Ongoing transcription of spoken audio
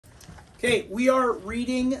Okay, we are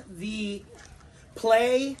reading the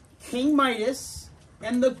play King Midas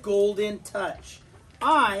and the Golden Touch.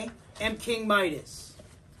 I am King Midas.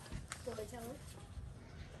 Storyteller.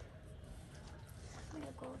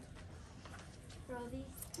 Miracle.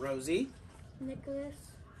 Rosie. Nicholas.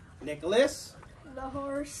 Nicholas. The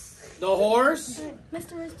horse. The horse.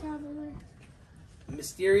 Mysterious traveler.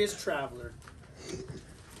 Mysterious traveler.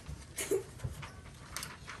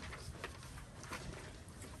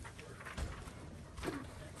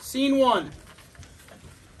 Scene 1.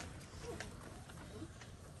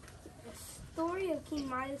 The story of King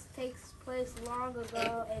Midas takes place long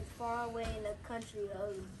ago and far away in the country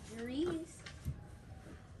of Greece.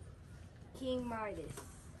 King Midas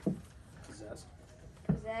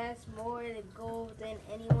possessed more gold than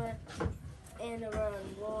anyone in the world.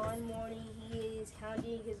 One morning he is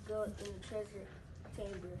counting his gold in the treasure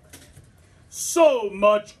chamber. So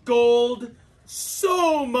much gold,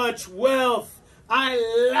 so much wealth. I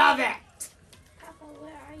love it. Papa,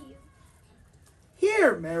 where are you?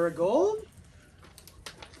 Here, Marigold.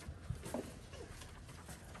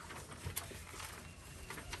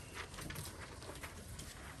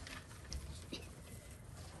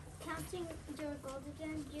 Counting your gold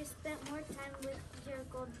again? You spent more time with your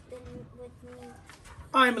gold than with me.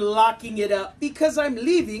 I'm locking it up because I'm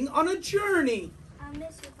leaving on a journey. I'll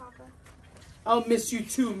miss you, Papa. I'll miss you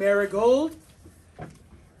too, Marigold.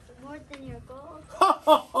 More than your gold?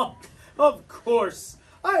 Of course.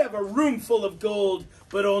 I have a room full of gold,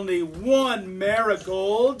 but only one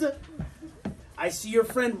marigold. I see your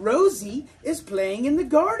friend Rosie is playing in the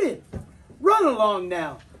garden. Run along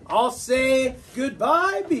now. I'll say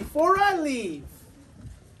goodbye before I leave.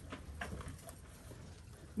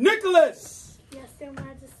 Nicholas! Yes, Your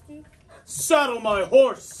Majesty. Saddle my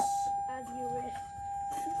horse. As you wish.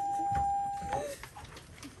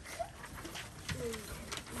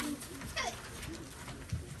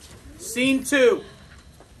 Scene 2.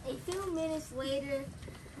 A few minutes later,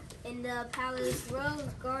 in the palace rose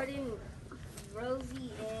garden,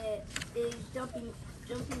 Rosie is jumping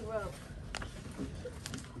rope.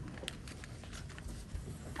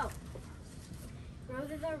 Oh.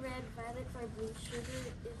 Roses are red, violets are blue, sugar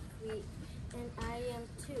is sweet, and I am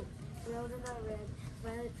too. Roses are red,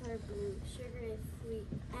 violets are blue, sugar is sweet,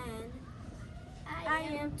 and I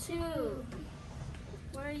am too.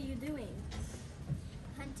 What are you doing?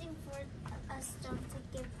 Hunting for a stone to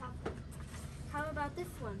give Papa. How about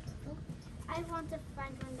this one? I want to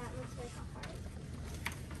find one that looks like a heart.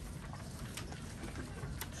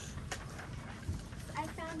 I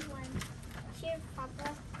found one. Here, Papa.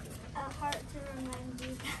 A heart to remind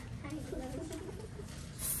you that I love you.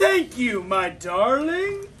 Thank you, my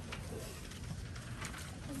darling.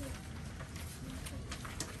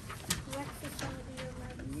 What's the saddle, Your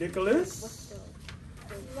Majesty? Nicholas?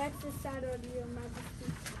 What's the saddle, Your Majesty?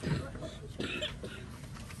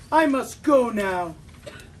 I must go now.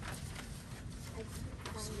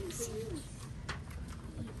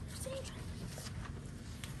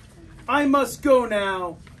 I must go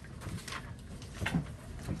now.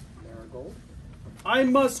 Marigold. I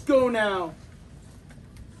must go now.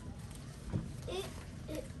 Is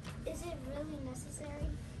it really necessary?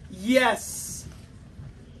 Yes.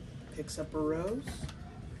 Picks up a rose.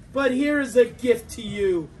 But here is a gift to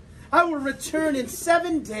you. I will return in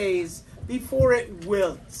 7 days before it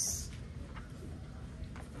wilts.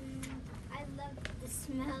 I love the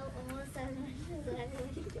smell almost as much as I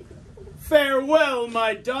would. Farewell,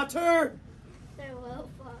 my daughter. Farewell,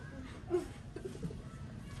 Papa.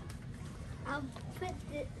 I'll put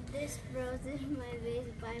this rose in my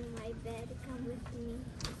vase by my bed. Come with me.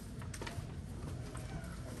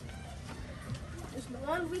 Just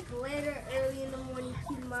 1 week later, early in the morning,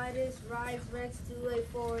 King Midas rides Rex to a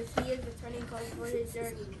forest. He is returning home for his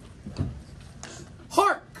journey.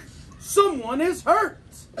 Hark! Someone is hurt.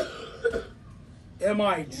 Am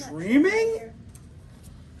I dreaming?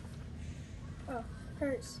 Oh,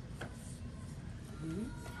 hurts.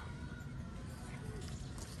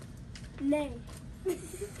 Nay.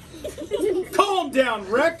 Calm down,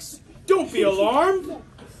 Rex. Don't be alarmed.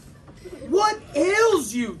 What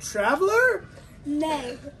ails you, traveler?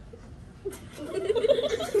 Nay.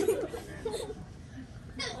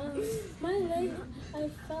 My leg, I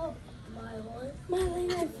fell. My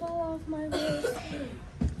leg, I fell off my horse.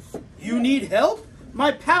 You need help?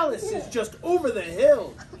 My palace is just over the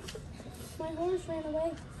hill. My horse ran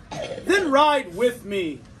away. Then ride with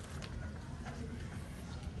me.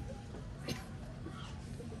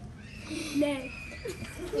 Nay.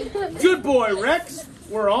 Good boy, Rex.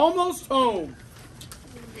 We're almost home.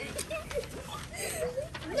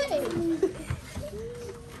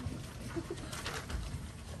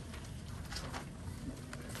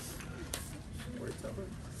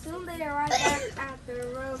 they arrive back at the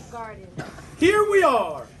rose garden. Here we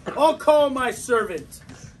are. I'll call my servant.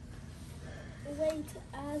 Wait,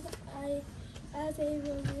 as a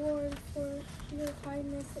reward for your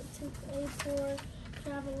kindness to a poor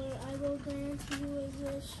traveler, I will grant you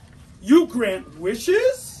a wish. You grant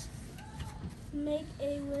wishes? Make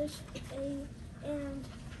a wish and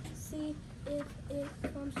see if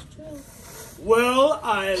it comes true. Well,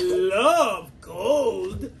 I love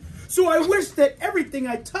gold. So I wish that everything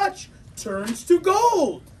I touch turns to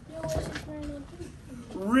gold. Your wish is granted.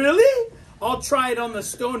 Really? I'll try it on the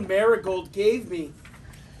stone Marigold gave me.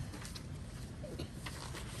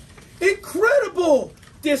 Incredible!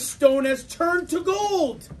 This stone has turned to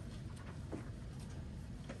gold.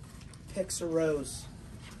 Picks a rose.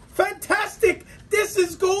 Fantastic! This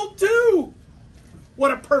is gold too!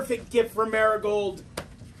 What a perfect gift for Marigold.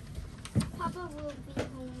 Papa will be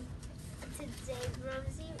home today,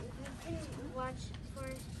 Rosie. We can watch for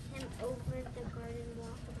him over the garden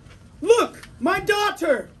walk. Look, my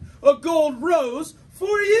daughter! A gold rose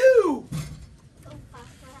for you! Oh, Papa,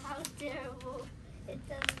 how terrible. It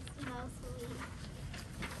doesn't smell sweet.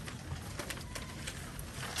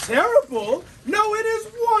 Terrible? No, it is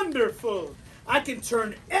wonderful. I can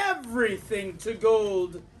turn everything to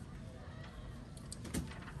gold.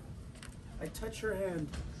 I touch her hand.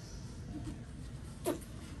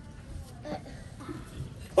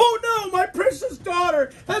 Oh no, my precious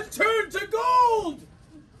daughter has turned to gold!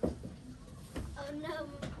 Oh, no.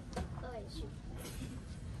 Oh, wait,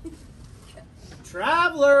 shoot.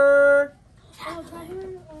 Traveler! Oh,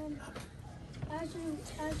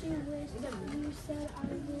 as you wished, you said I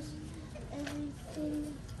wish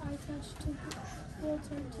everything I touched will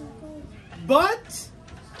turn to gold. But?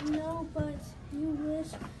 No, but you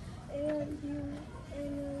wished and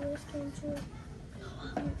your wish came true.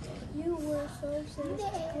 You were so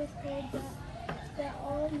obsessed with gold that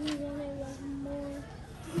all you wanted was more.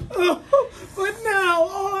 Oh, but now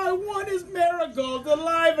all I want is Marigold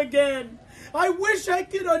alive again. I wish I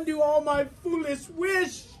could undo all my foolish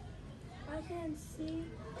wish. I can see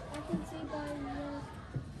by your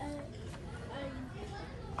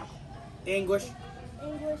Anguish.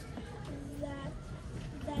 anguish that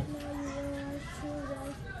now you realize true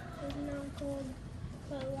life is not gold,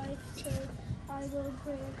 but life. So I will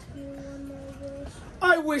grant you one more wish.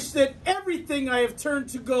 I wish that everything I have turned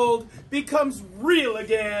to gold becomes real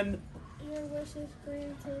again. Your wish is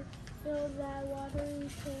granted. Fill that watering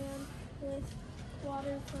can with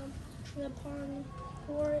water from the pond.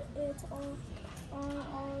 Pour it on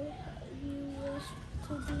all you wish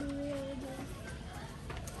to be real again.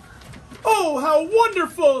 Oh, how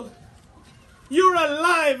wonderful! You're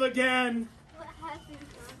alive again! What happened,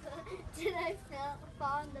 Papa? Did I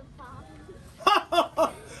fall in the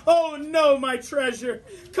pond? Oh no, my treasure.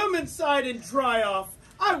 Come inside and dry off.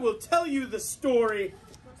 I will tell you the story.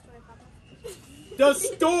 What story, Papa? The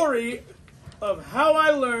story of how I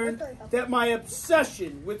learned that my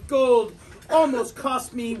obsession with gold almost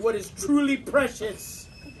cost me what is truly precious.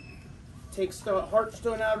 Takes the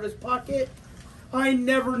heartstone out of his pocket. I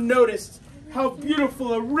never noticed how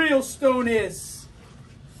beautiful a real stone is.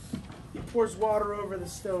 He pours water over the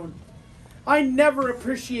stone. I never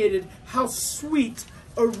appreciated how sweet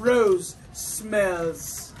a rose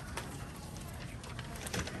smells.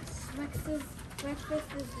 Breakfast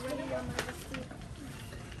is ready, Your Majesty.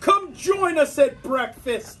 Come join us at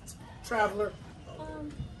breakfast, traveler.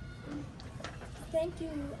 Thank you,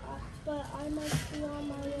 but I must be on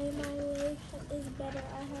my way. My way is better.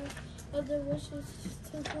 I have other wishes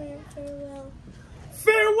to grant. Farewell.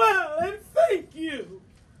 Farewell and thank you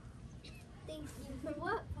Thank you for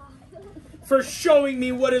what, Papa? for showing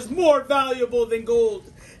me what is more valuable than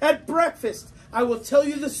gold. At breakfast, I will tell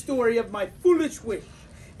you the story of my foolish wish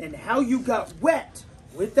and how you got wet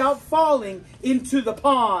without falling into the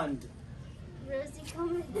pond. Rosie,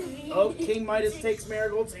 come with me. Oh, King Midas takes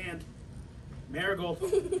Marigold's hand. Marigold,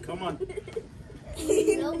 come on.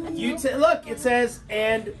 You look, it says,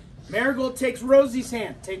 and Marigold takes Rosie's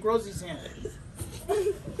hand. Take Rosie's hand.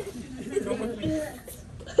 Come with me.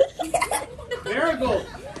 Marigold,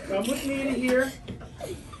 come with me to here.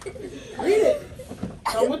 Read it.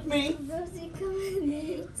 Come with me. Rosie, come with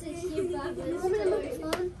me to hear Papa's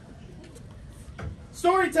story.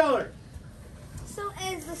 Storyteller. So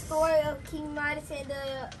ends the story of King Midas and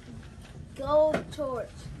the gold torch.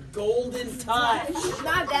 Golden touch.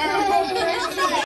 Not bad.